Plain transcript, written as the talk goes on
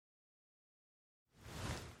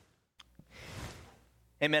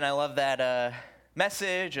Amen. I love that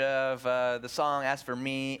message of the song, As for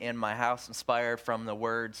Me and My House, inspired from the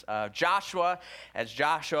words of Joshua, as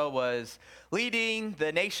Joshua was leading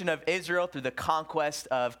the nation of Israel through the conquest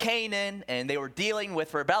of Canaan, and they were dealing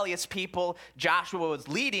with rebellious people. Joshua was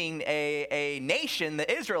leading a nation,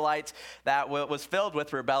 the Israelites, that was filled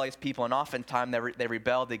with rebellious people, and oftentimes they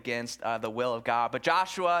rebelled against the will of God. But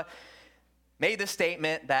Joshua made the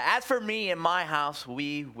statement that as for me and my house,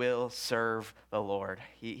 we will serve the Lord.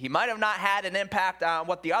 He might have not had an impact on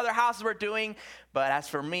what the other houses were doing, but as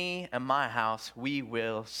for me and my house, we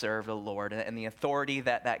will serve the Lord. And the authority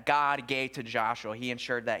that God gave to Joshua, he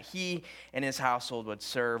ensured that he and his household would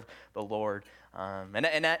serve the Lord. And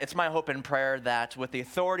it's my hope and prayer that with the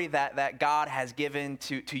authority that God has given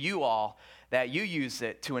to you all, that you use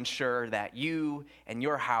it to ensure that you and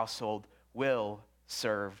your household will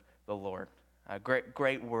serve the Lord.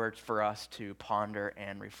 Great words for us to ponder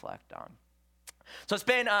and reflect on. So it's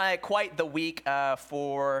been quite the week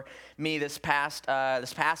for me this past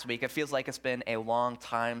week. It feels like it's been a long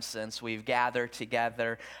time since we've gathered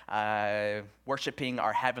together, worshiping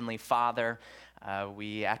our Heavenly Father.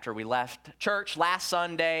 After we left church last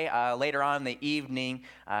Sunday, later on in the evening,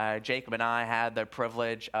 Jacob and I had the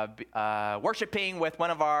privilege of worshiping with one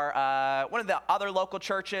of the other local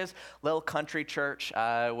churches, Little Country Church,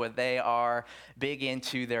 where they are big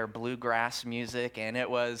into their bluegrass music, and it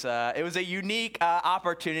was a unique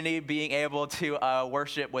opportunity being able to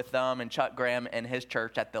worship with them and Chuck Graham and his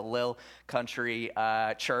church at the Little Country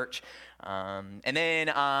Church. And then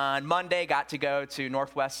on Monday, got to go to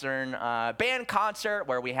Northwestern band concert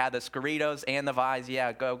where we had the Scorritos and the Vise.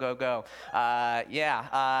 Yeah, go.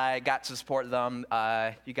 I got to support them.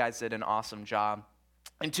 You guys did an awesome job.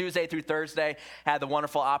 And Tuesday through Thursday, had the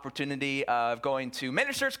wonderful opportunity of going to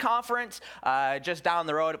Ministers Conference just down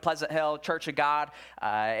the road at Pleasant Hill Church of God.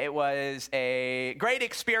 It was a great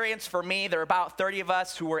experience for me. There were about 30 of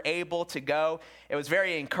us who were able to go. It was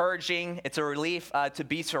very encouraging. It's a relief to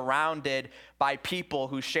be surrounded by people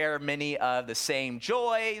who share many of the same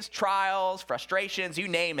joys, trials, frustrations, you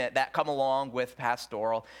name it, that come along with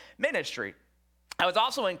pastoral ministry. I was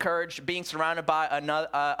also encouraged being surrounded by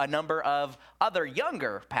a number of other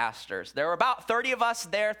younger pastors. There were about 30 of us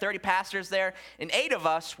there, 30 pastors there, and 8 of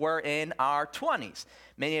us were in our 20s,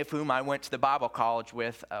 many of whom I went to the Bible college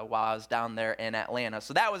with while I was down there in Atlanta.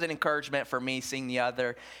 So that was an encouragement for me, seeing the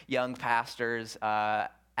other young pastors at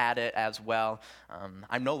it as well.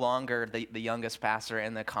 I'm no longer the youngest pastor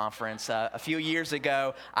in the conference. A few years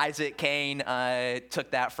ago, Isaac Kane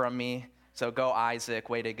took that from me. So go Isaac,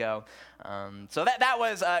 way to go. So that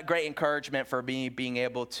was a great encouragement for me, being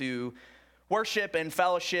able to worship and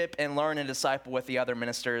fellowship and learn and disciple with the other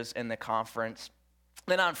ministers in the conference.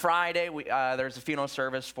 Then on Friday, there's a funeral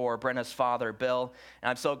service for Brenda's father, Bill, and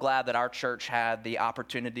I'm so glad that our church had the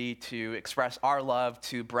opportunity to express our love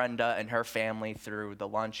to Brenda and her family through the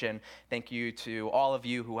luncheon. Thank you to all of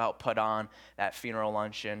you who helped put on that funeral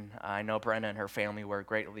luncheon. I know Brenda and her family were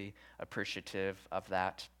greatly appreciative of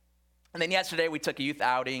that. And then yesterday, we took a youth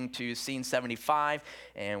outing to Scene 75,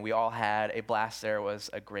 and we all had a blast there. It was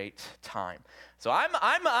a great time. So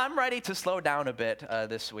I'm ready to slow down a bit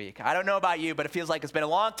this week. I don't know about you, but it feels like it's been a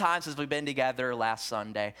long time since we've been together last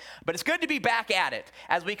Sunday. But it's good to be back at it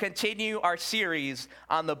as we continue our series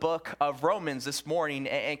on the book of Romans this morning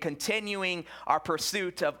and continuing our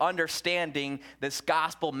pursuit of understanding this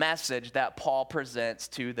gospel message that Paul presents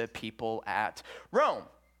to the people at Rome.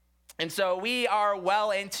 And so we are well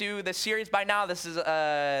into the series by now. This is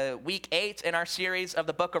week 8 in our series of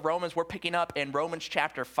the book of Romans. We're picking up in Romans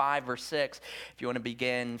chapter 5, verse 6, if you want to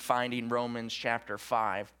begin finding Romans chapter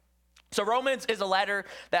 5. So Romans is a letter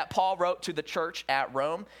that Paul wrote to the church at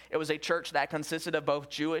Rome. It was a church that consisted of both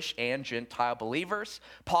Jewish and Gentile believers.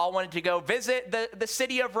 Paul wanted to go visit the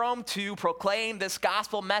city of Rome to proclaim this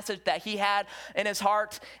gospel message that he had in his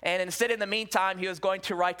heart. And instead, in the meantime, he was going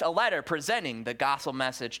to write a letter presenting the gospel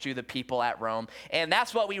message to the people at Rome. And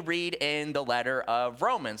that's what we read in the letter of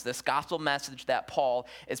Romans, this gospel message that Paul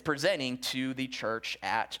is presenting to the church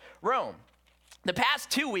at Rome. The past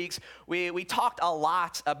 2 weeks, we talked a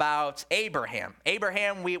lot about Abraham.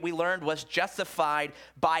 Abraham, we learned, was justified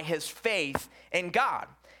by his faith in God.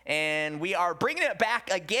 And we are bringing it back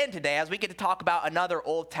again today as we get to talk about another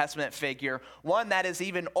Old Testament figure, one that is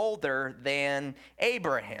even older than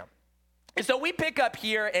Abraham. And so we pick up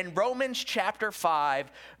here in Romans chapter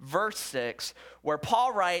 5, verse 6, where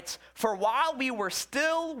Paul writes, "For while we were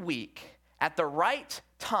still weak, at the right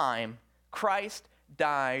time, Christ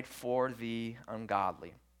died for the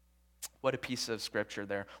ungodly." What a piece of scripture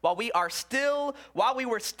there. While we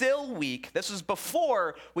were still weak, this was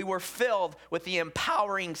before we were filled with the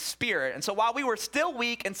empowering Spirit. And so while we were still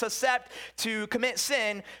weak and susceptible to commit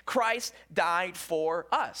sin, Christ died for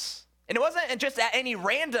us. And it wasn't just at any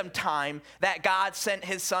random time that God sent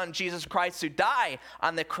his son, Jesus Christ, to die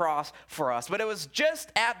on the cross for us, but it was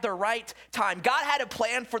just at the right time. God had a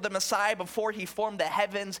plan for the Messiah before he formed the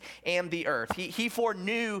heavens and the earth. He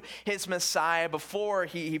foreknew his Messiah before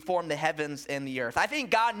he formed the heavens and the earth. I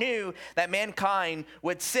think God knew that mankind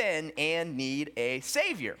would sin and need a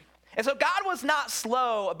Savior. And so God was not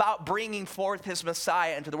slow about bringing forth his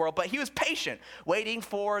Messiah into the world, but he was patient, waiting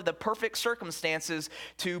for the perfect circumstances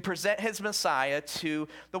to present his Messiah to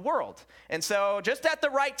the world. And so just at the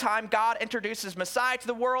right time, God introduced his Messiah to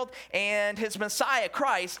the world, and his Messiah,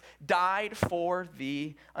 Christ, died for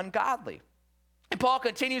the ungodly. And Paul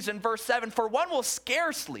continues in verse 7, "For one will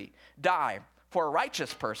scarcely die for a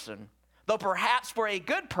righteous person, though perhaps for a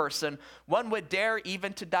good person one would dare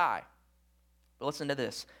even to die." But listen to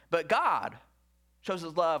this. "But God shows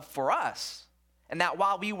his love for us, and that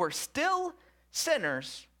while we were still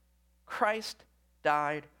sinners, Christ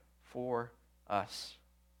died for us."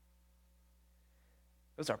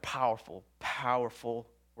 Those are powerful, powerful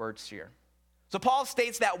words here. So Paul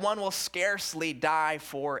states that one will scarcely die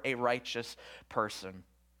for a righteous person.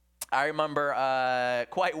 I remember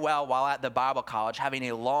quite well while at the Bible college having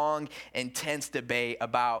a long, intense debate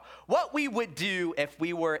about what we would do if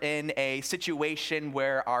we were in a situation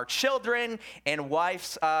where our children and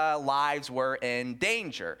wife's lives were in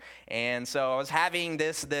danger. And so I was having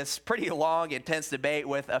this pretty long, intense debate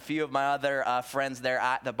with a few of my other friends there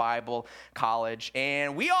at the Bible college.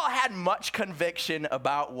 And we all had much conviction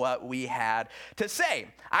about what we had to say.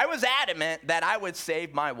 I was adamant that I would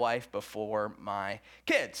save my wife before my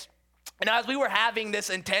kids. And as we were having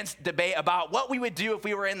this intense debate about what we would do if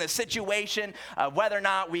we were in the situation, whether or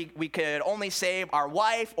not we could only save our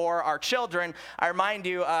wife or our children, I remind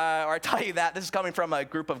you, or I tell you that this is coming from a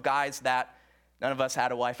group of guys that none of us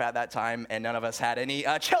had a wife at that time, and none of us had any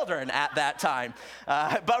children at that time.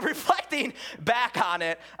 But reflecting back on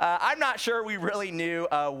it, I'm not sure we really knew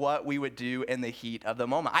what we would do in the heat of the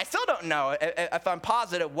moment. I still don't know if I'm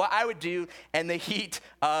positive what I would do in the heat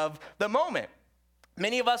of the moment.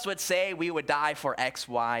 Many of us would say we would die for X,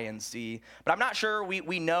 Y, and Z, but I'm not sure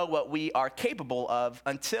we know what we are capable of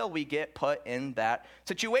until we get put in that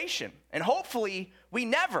situation. And hopefully, we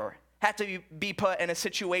never have to be put in a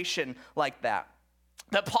situation like that.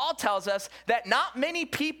 But Paul tells us that not many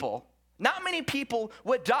people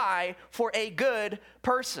would die for a good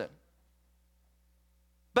person.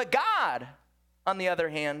 But God, on the other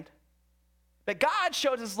hand, God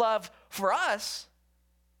showed his love for us,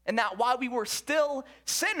 and that while we were still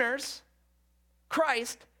sinners,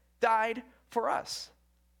 Christ died for us.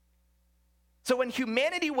 So when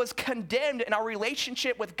humanity was condemned in our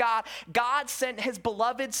relationship with God, God sent his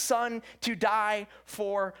beloved Son to die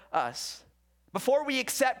for us. Before we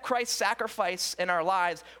accept Christ's sacrifice in our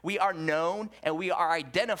lives, we are known and we are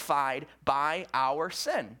identified by our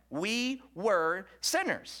sin. We were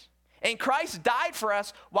sinners. And Christ died for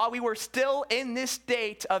us while we were still in this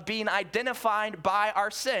state of being identified by our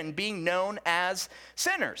sin, being known as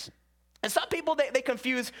sinners. And some people, they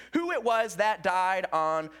confuse who it was that died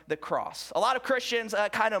on the cross. A lot of Christians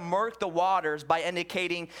kind of murk the waters by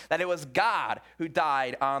indicating that it was God who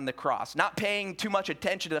died on the cross, not paying too much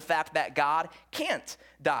attention to the fact that God can't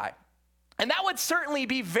die. And that would certainly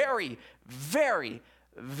be very, very,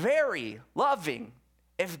 very loving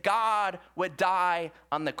if God would die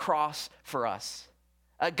on the cross for us.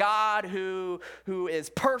 A God who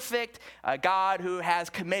is perfect, a God who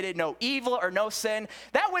has committed no evil or no sin.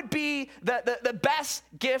 That would be the best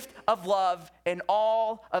gift of love in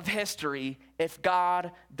all of history if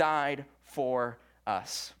God died for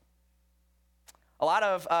us. A lot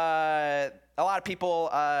of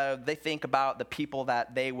people, they think about the people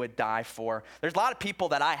that they would die for. There's a lot of people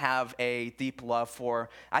that I have a deep love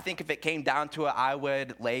for. I think if it came down to it, I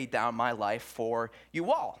would lay down my life for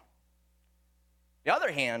you all. On the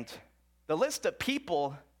other hand, the list of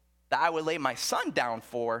people that I would lay my son down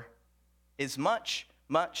for is much,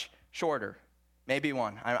 much shorter. Maybe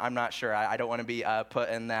one. I'm not sure. I don't want to be put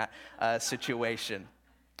in that situation.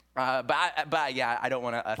 But yeah, I don't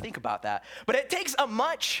want to think about that. But it takes a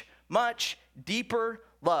much, much deeper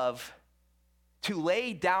love to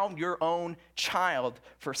lay down your own child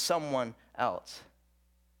for someone else.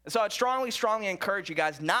 So I'd strongly encourage you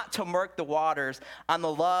guys not to murk the waters on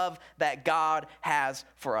the love that God has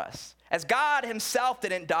for us. As God himself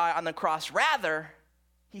didn't die on the cross, rather,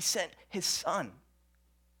 he sent his son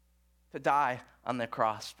to die on the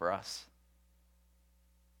cross for us.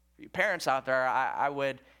 For you parents out there, I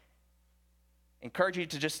would encourage you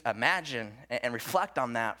to just imagine and reflect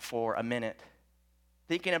on that for a minute.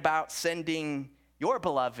 Thinking about sending your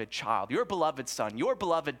beloved child, your beloved son, your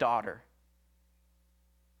beloved daughter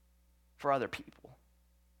for other people.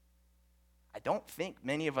 I don't think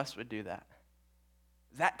many of us would do that.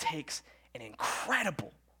 That takes an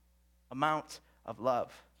incredible amount of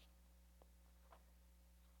love.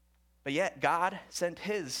 But yet God sent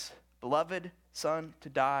his beloved son to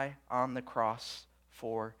die on the cross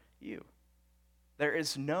for you. There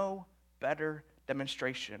is no better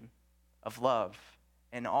demonstration of love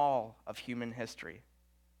in all of human history.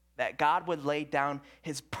 That God would lay down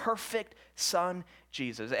his perfect son,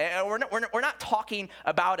 Jesus. And we're not talking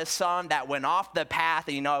about a son that went off the path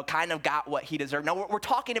and, kind of got what he deserved. No, we're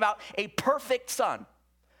talking about a perfect son.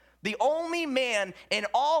 The only man in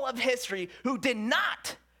all of history who did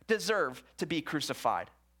not deserve to be crucified.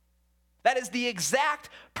 That is the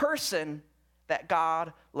exact person that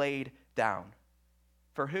God laid down.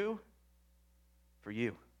 For who? For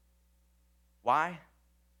you. Why?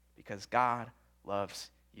 Because God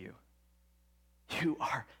loves you. You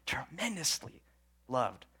are tremendously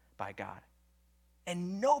loved by God.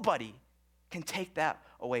 And nobody can take that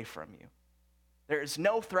away from you. There is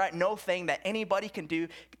no threat, no thing that anybody can do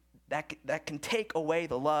that can take away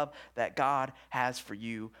the love that God has for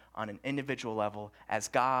you on an individual level as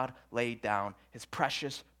God laid down his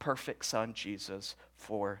precious, perfect son, Jesus,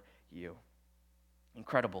 for you.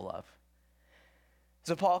 Incredible love.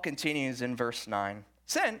 So Paul continues in verse 9.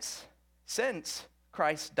 Since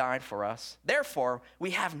Christ died for us, therefore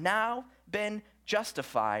we have now been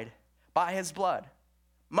justified by his blood.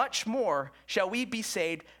 Much more shall we be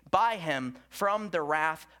saved by him from the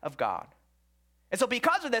wrath of God. And so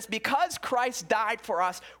because of this, because Christ died for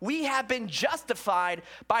us, we have been justified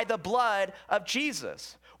by the blood of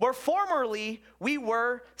Jesus. Where formerly we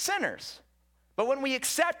were sinners. But when we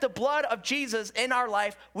accept the blood of Jesus in our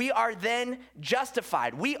life, we are then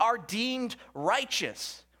justified. We are deemed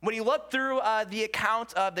righteous. When you look through the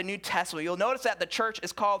account of the New Testament, you'll notice that the church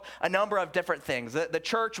is called a number of different things. The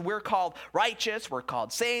church, we're called righteous, we're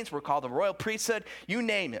called saints, we're called the royal priesthood, you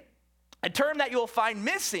name it. A term that you'll find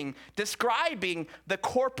missing describing the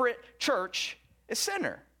corporate church is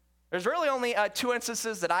sinner. There's really only two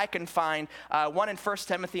instances that I can find, one in 1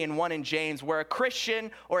 Timothy and one in James, where a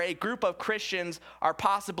Christian or a group of Christians are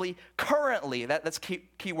possibly currently, that's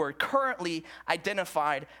key word, currently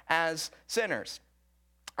identified as sinners.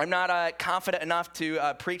 I'm not confident enough to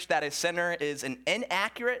preach that a sinner is an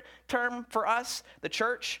inaccurate term for us, the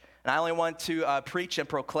church. And I only want to preach and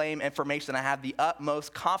proclaim information I have the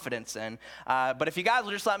utmost confidence in. But if you guys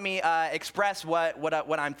will just let me express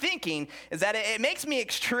what I'm thinking, is that it makes me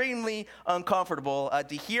extremely uncomfortable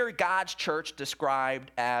to hear God's church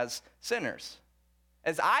described as sinners.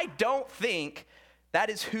 As I don't think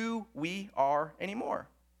that is who we are anymore.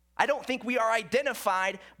 I don't think we are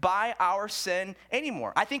identified by our sin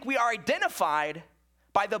anymore. I think we are identified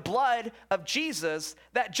by the blood of Jesus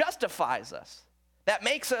that justifies us. That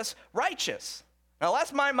makes us righteous. Now,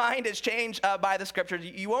 unless my mind is changed by the scriptures,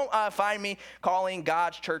 you won't find me calling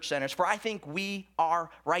God's church sinners, for I think we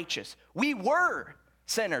are righteous. We were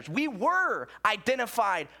sinners. We were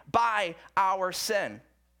identified by our sin.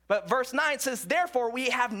 But verse 9 says, therefore,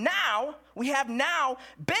 we have now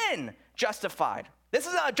been justified. This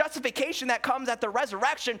is a justification that comes at the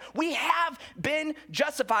resurrection. We have been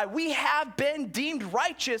justified. We have been deemed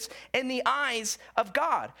righteous in the eyes of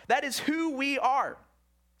God. That is who we are.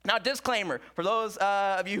 Now, disclaimer, for those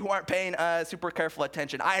of you who aren't paying super careful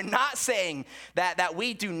attention, I am not saying that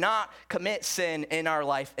we do not commit sin in our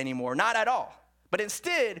life anymore. Not at all. But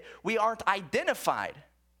instead, we aren't identified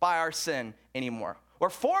by our sin anymore. Where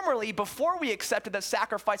formerly, before we accepted the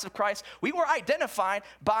sacrifice of Christ, we were identified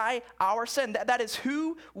by our sin. That is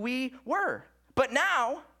who we were. But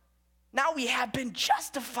now we have been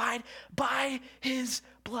justified by his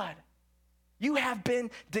blood. You have been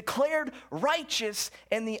declared righteous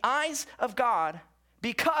in the eyes of God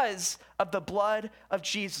because of the blood of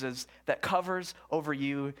Jesus that covers over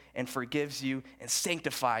you and forgives you and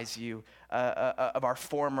sanctifies you of our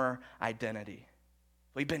former identity.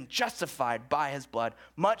 We've been justified by his blood.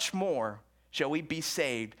 Much more shall we be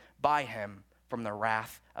saved by him from the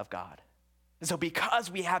wrath of God. And so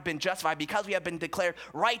because we have been justified, because we have been declared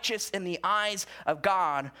righteous in the eyes of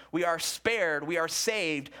God, we are spared, we are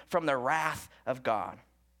saved from the wrath of God.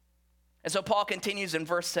 And so Paul continues in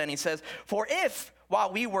verse 10, he says, for if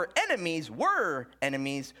while we were enemies,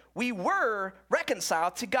 we were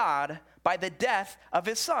reconciled to God by the death of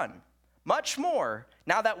his son. Much more,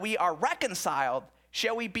 now that we are reconciled,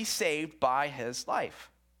 shall we be saved by his life.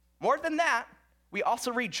 More than that, we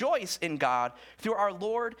also rejoice in God through our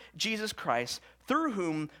Lord Jesus Christ, through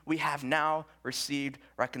whom we have now received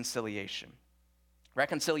reconciliation.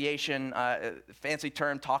 Reconciliation, fancy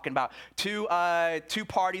term talking about two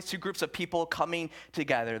parties, two groups of people coming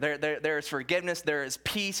together. There is forgiveness, there is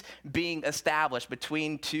peace being established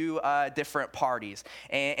between two different parties.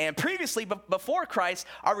 And previously, before Christ,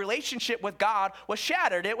 our relationship with God was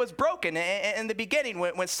shattered. It was broken. In the beginning,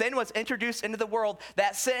 when sin was introduced into the world,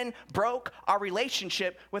 that sin broke our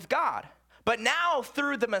relationship with God. But now,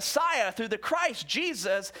 through the Messiah, through the Christ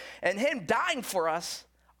Jesus, and him dying for us,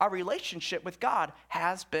 our relationship with God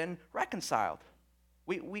has been reconciled.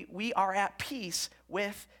 We are at peace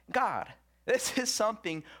with God. This is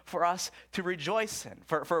something for us to rejoice in,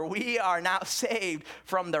 for we are now saved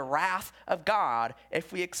from the wrath of God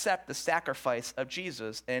if we accept the sacrifice of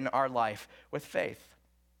Jesus in our life with faith.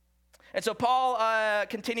 And so Paul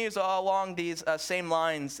continues along these same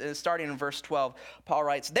lines, starting in verse 12. Paul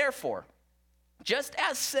writes, "Therefore, just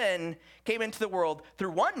as sin came into the world through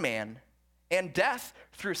one man, and death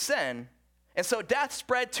through sin, and so death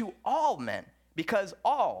spread to all men because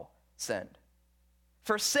all sinned.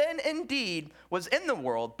 For sin indeed was in the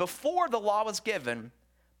world before the law was given,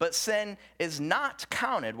 but sin is not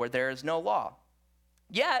counted where there is no law.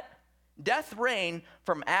 Yet death reigned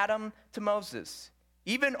from Adam to Moses,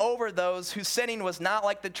 even over those whose sinning was not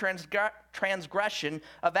like the transgression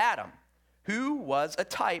of Adam, who was a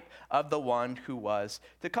type of the one who was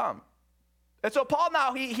to come." And so Paul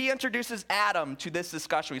now, he introduces Adam to this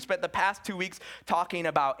discussion. We spent the past 2 weeks talking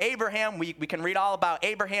about Abraham. We can read all about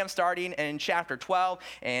Abraham starting in chapter 12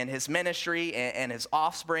 and his ministry and his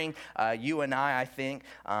offspring, you and I think.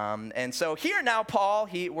 And so here now, Paul,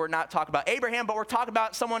 we're not talking about Abraham, but we're talking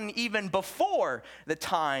about someone even before the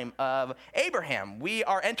time of Abraham. We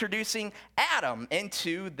are introducing Adam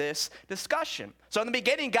into this discussion. So in the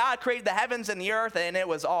beginning, God created the heavens and the earth, and it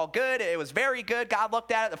was all good. It was very good. God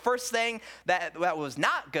looked at it. The first thing that was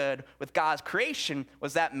not good with God's creation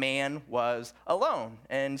was that man was alone.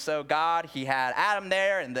 And so God, he had Adam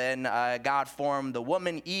there, and then God formed the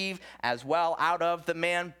woman Eve as well out of the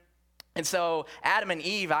man. And so Adam and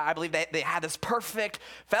Eve, I believe they had this perfect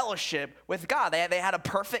fellowship with God. They had a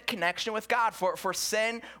perfect connection with God, for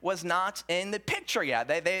sin was not in the picture yet.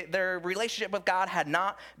 Their relationship with God had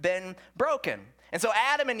not been broken. And so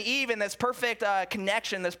Adam and Eve, in this perfect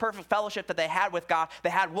connection, this perfect fellowship that they had with God, they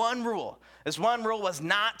had one rule. This one rule was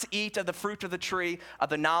not to eat of the fruit of the tree of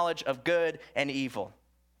the knowledge of good and evil.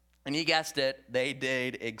 And you guessed it, they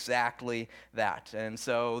did exactly that. And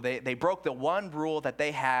so they broke the one rule that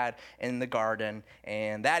they had in the garden,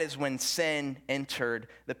 and that is when sin entered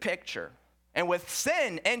the picture. And with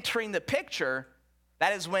sin entering the picture,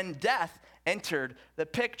 that is when death entered the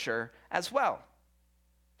picture as well.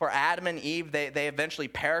 For Adam and Eve, they eventually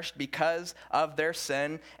perished because of their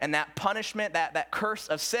sin, and that punishment, that curse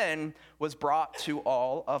of sin was brought to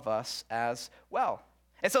all of us as well.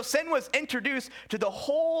 And so sin was introduced to the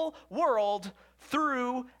whole world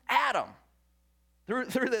through Adam,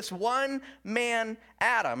 through this one man,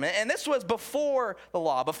 Adam. And this was before the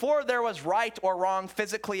law, before there was right or wrong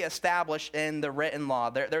physically established in the written law.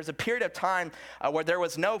 There's a period of time where there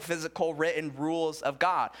was no physical written rules of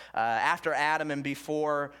God after Adam and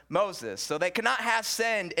before Moses. So they could not have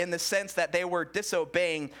sinned in the sense that they were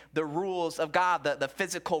disobeying the rules of God, the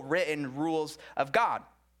physical written rules of God.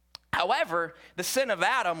 However, the sin of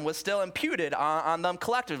Adam was still imputed on them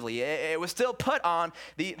collectively. It was still put on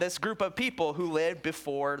this group of people who lived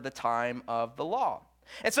before the time of the law.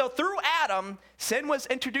 And so through Adam, sin was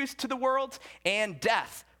introduced to the world, and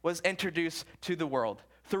death was introduced to the world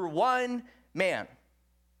through one man.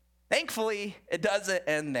 Thankfully, it doesn't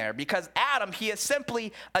end there, because Adam, he is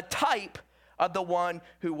simply a type of the one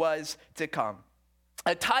who was to come.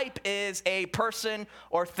 A type is a person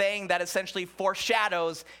or thing that essentially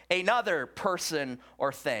foreshadows another person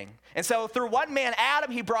or thing. And so through one man, Adam,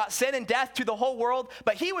 he brought sin and death to the whole world,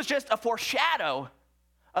 but he was just a foreshadow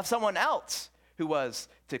of someone else who was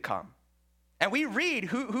to come. And we read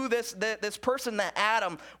who this person that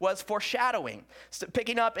Adam was foreshadowing. So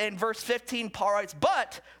picking up in verse 15, Paul writes,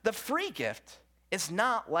 "But the free gift is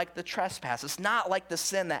not like the trespass. It's not like the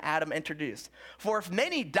sin that Adam introduced. For if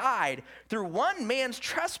many died through one man's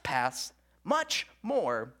trespass, much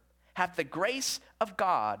more hath the grace of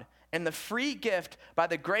God and the free gift by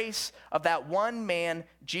the grace of that one man,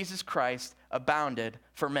 Jesus Christ, abounded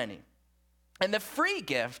for many." And the free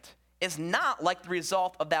gift is not like the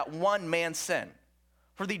result of that one man's sin.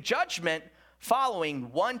 For the judgment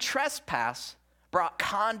following one trespass brought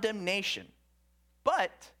condemnation.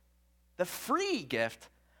 But the free gift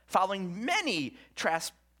following many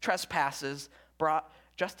trespasses brought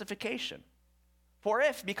justification. For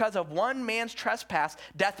if, because of one man's trespass,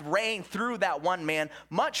 death reigned through that one man,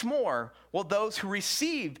 much more will those who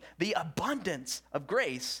receive the abundance of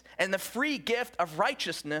grace and the free gift of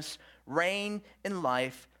righteousness reign in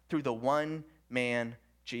life through the one man,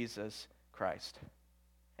 Jesus Christ.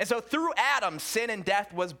 And so through Adam, sin and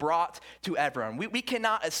death was brought to everyone. We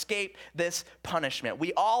cannot escape this punishment.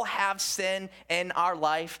 We all have sin in our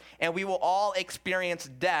life, and we will all experience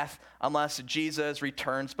death unless Jesus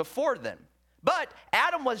returns before then. But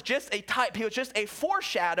Adam was just a type. He was just a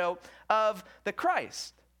foreshadow of the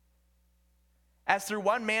Christ. As through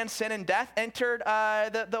one man, sin and death entered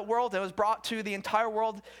the world, it was brought to the entire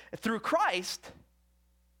world through Christ,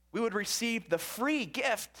 we would receive the free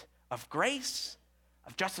gift of grace,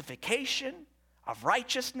 of justification, of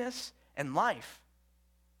righteousness, and life.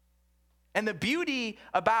 And the beauty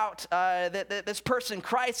about this person,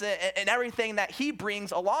 Christ, and everything that he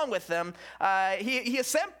brings along with him, he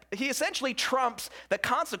essentially trumps the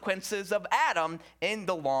consequences of Adam in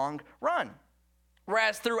the long run.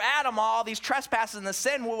 Whereas through Adam, all these trespasses and the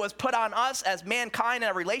sin was put on us as mankind,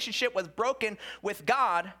 and a relationship was broken with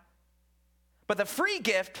God. But the free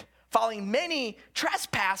gift, following many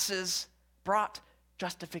trespasses, brought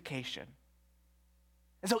justification.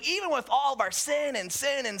 And so even with all of our sin and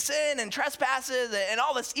trespasses and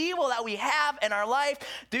all this evil that we have in our life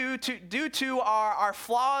due to our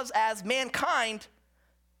flaws as mankind,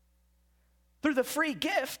 through the free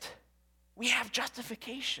gift, we have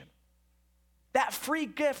justification. That free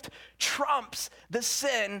gift trumps the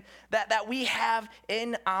sin that we have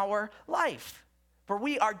in our life. For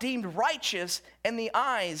we are deemed righteous in the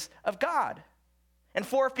eyes of God. And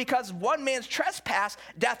for if because one man's trespass,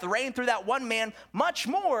 death reigned through that one man, much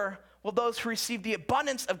more will those who receive the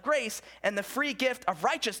abundance of grace and the free gift of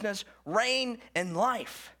righteousness reign in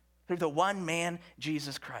life through the one man,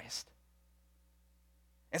 Jesus Christ.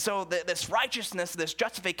 And so this righteousness, this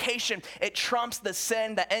justification, it trumps the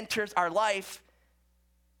sin that enters our life.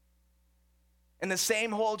 And the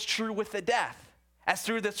same holds true with the death. As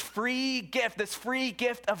through this free gift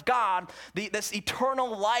of God, this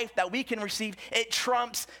eternal life that we can receive, it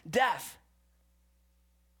trumps death.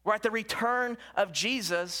 Where at the return of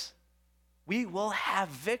Jesus, we will have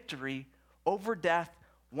victory over death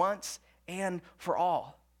once and for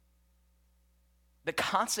all. The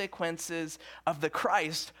consequences of the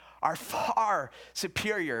Christ are far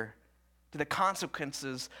superior to the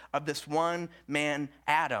consequences of this one man,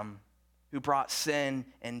 Adam, who brought sin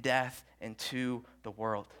and death into the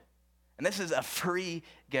world. And this is a free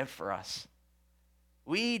gift for us.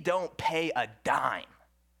 We don't pay a dime.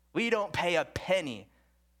 We don't pay a penny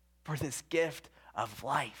for this gift of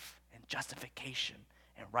life and justification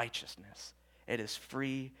and righteousness. It is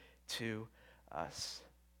free to us.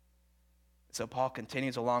 So Paul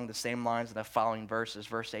continues along the same lines in the following verses,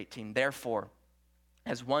 verse 18. Therefore,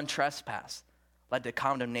 as one trespass led to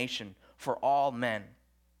condemnation for all men,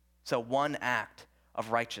 so one act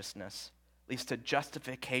of righteousness leads to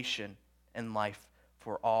justification and life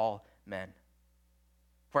for all men.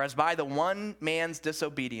 For as by the one man's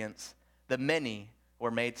disobedience, the many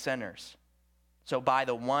were made sinners, so by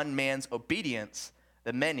the one man's obedience,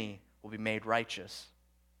 the many will be made righteous.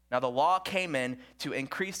 Now the law came in to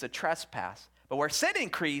increase the trespass, but where sin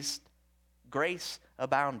increased, grace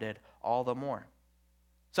abounded all the more.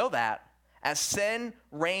 So that, as sin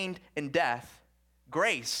reigned in death,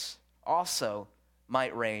 grace also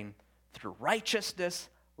might reign through righteousness,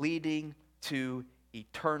 leading to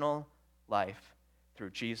eternal life through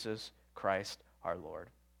Jesus Christ our Lord.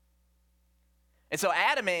 And so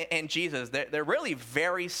Adam and Jesus, they're really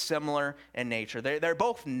very similar in nature. They're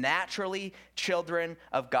both naturally children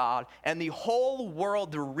of God, and the whole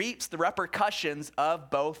world reaps the repercussions of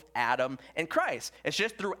both Adam and Christ. It's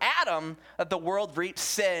just through Adam that the world reaps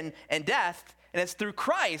sin and death, and it's through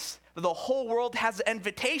Christ that the whole world has an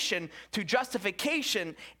invitation to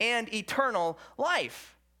justification and eternal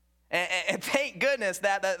life. And thank goodness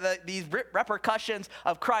that these repercussions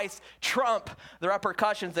of Christ trump the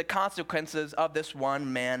repercussions, the consequences of this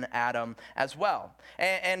one man, Adam, as well.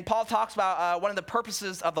 And Paul talks about one of the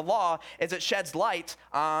purposes of the law is it sheds light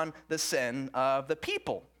on the sin of the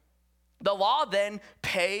people. The law then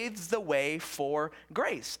paves the way for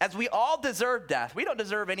grace. As we all deserve death, we don't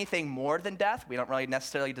deserve anything more than death. We don't really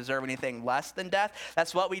necessarily deserve anything less than death.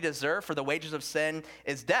 That's what we deserve, for the wages of sin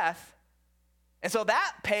is death. And so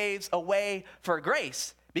that paves a way for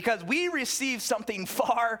grace, because we receive something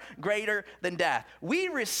far greater than death. We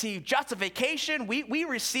receive justification. We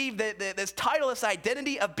receive this titleless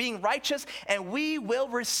identity of being righteous, and we will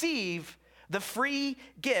receive the free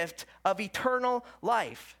gift of eternal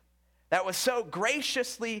life that was so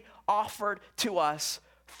graciously offered to us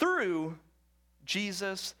through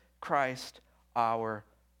Jesus Christ our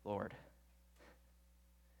Lord.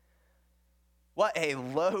 What a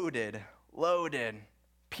loaded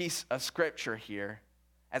piece of scripture here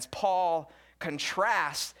as Paul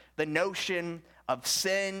contrasts the notion of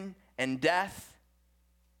sin and death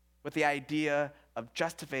with the idea of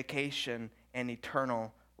justification and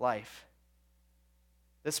eternal life.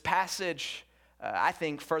 This passage, I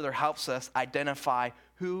think, further helps us identify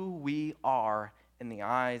who we are in the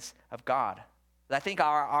eyes of God. I think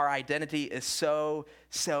our identity is so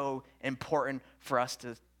important for us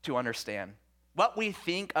to understand. What we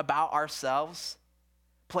think about ourselves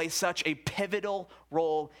plays such a pivotal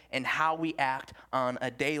role in how we act on a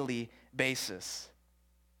daily basis.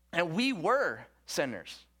 And we were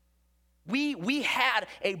sinners. We had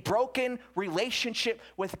a broken relationship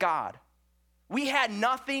with God. We had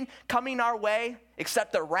nothing coming our way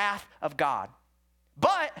except the wrath of God.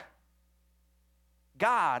 But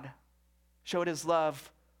God showed his love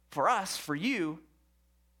for us, for you,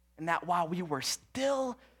 and that while we were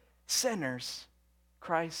still sinners,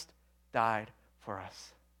 Christ died for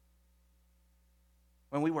us.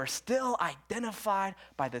 When we were still identified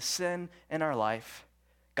by the sin in our life,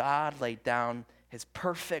 God laid down his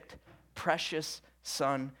perfect, precious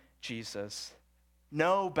Son, Jesus.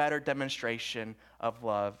 No better demonstration of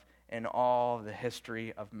love in all the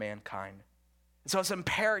history of mankind. So it's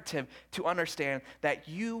imperative to understand that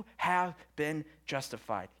you have been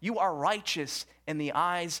justified. You are righteous in the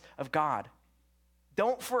eyes of God.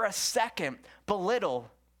 Don't for a second belittle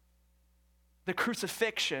the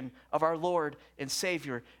crucifixion of our Lord and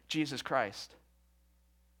Savior, Jesus Christ.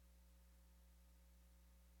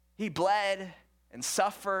 He bled and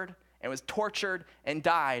suffered and was tortured and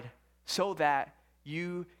died so that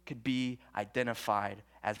you could be identified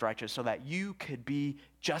as righteous, so that you could be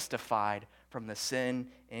justified from the sin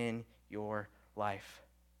in your life.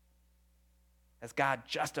 As God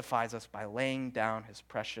justifies us by laying down his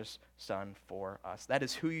precious Son for us. That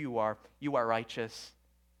is who you are. You are righteous.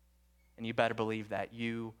 And you better believe that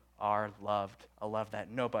you are loved, a love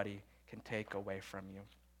that nobody can take away from you.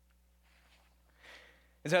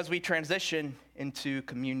 And so as we transition into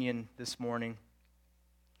communion this morning,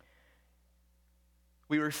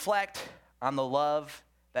 we reflect on the love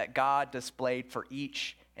that God displayed for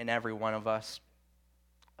each and every one of us.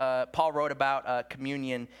 Paul wrote about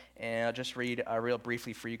communion, and I'll just read real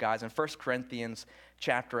briefly for you guys. In 1 Corinthians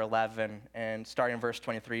chapter 11, and starting in verse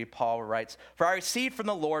 23, Paul writes, "For I received from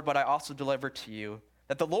the Lord what I also delivered to you,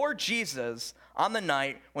 that the Lord Jesus, on the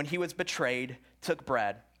night when he was betrayed, took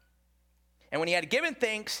bread. And when he had given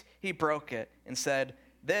thanks, he broke it and said,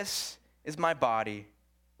 'This is my body,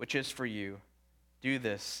 which is for you. Do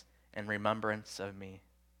this in remembrance of me.'"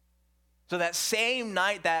 So that same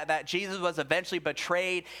night that Jesus was eventually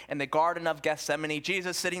betrayed in the Garden of Gethsemane,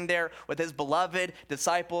 Jesus sitting there with his beloved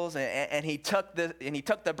disciples, and he took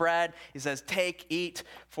the bread. He says, "Take, eat,"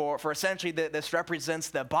 for essentially this represents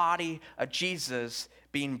the body of Jesus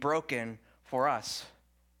being broken for us.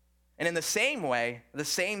 And in the same way, the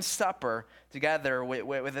same supper together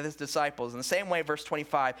with his disciples, in the same way, verse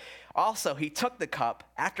 25, also he took the cup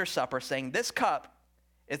after supper, saying, "This cup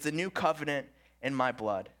is the new covenant in my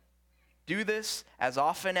blood. Do this as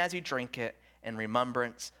often as you drink it in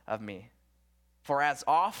remembrance of me. For as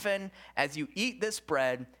often as you eat this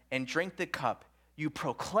bread and drink the cup, you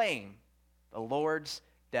proclaim the Lord's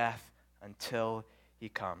death until he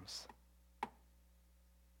comes."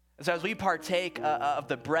 So as we partake of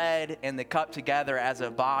the bread and the cup together as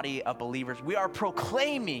a body of believers, we are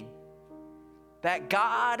proclaiming that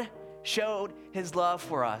God showed his love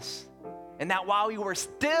for us, and that while we were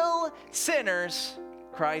still sinners,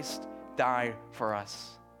 Christ died for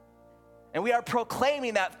us. And we are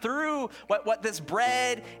proclaiming that through what this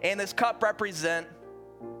bread and this cup represent,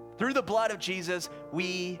 through the blood of Jesus,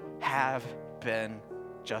 we have been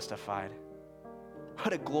justified.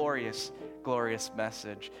 What a glorious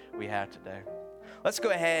message we have today. Let's go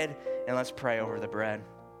ahead and let's pray over the bread.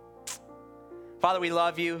 Father, we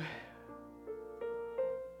love you.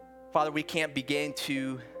 Father, we can't begin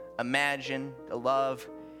to imagine the love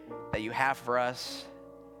that you have for us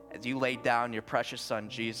as you laid down your precious Son,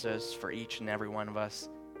 Jesus, for each and every one of us,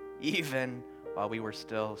 even while we were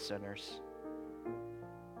still sinners.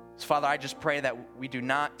 So, Father, I just pray that we do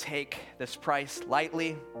not take this price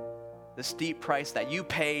lightly, the steep price that you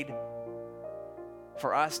paid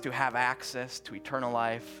for us to have access to eternal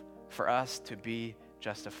life, for us to be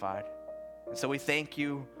justified. And so we thank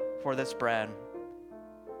you for this bread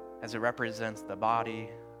as it represents the body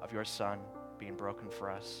of your Son being broken for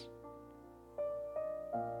us.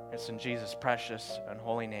 It's in Jesus' precious and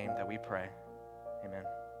holy name that we pray. Amen.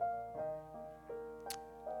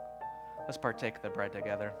 Let's partake of the bread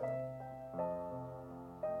together.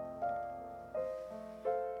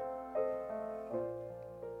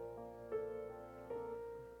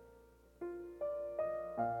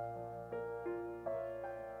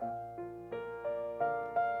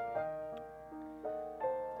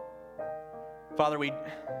 Father, we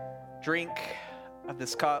drink of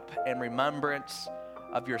this cup in remembrance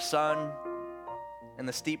of your Son and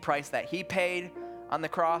the steep price that he paid on the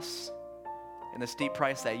cross and the steep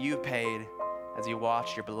price that you paid as you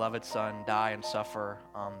watched your beloved Son die and suffer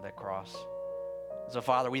on the cross. So,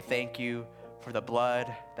 Father, we thank you for the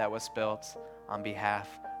blood that was spilt on behalf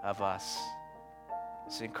of us.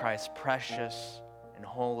 It's in Christ's precious and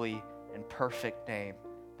holy and perfect name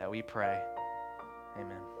that we pray.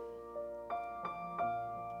 Amen.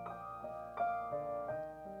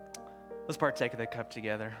 Let's partake of the cup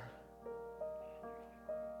together.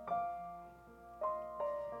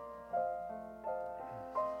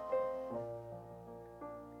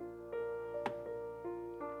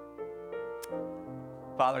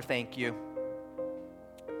 Father, thank you.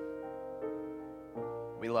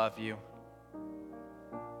 We love you.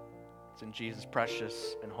 It's in Jesus'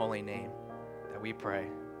 precious and holy name that we pray.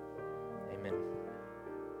 Amen.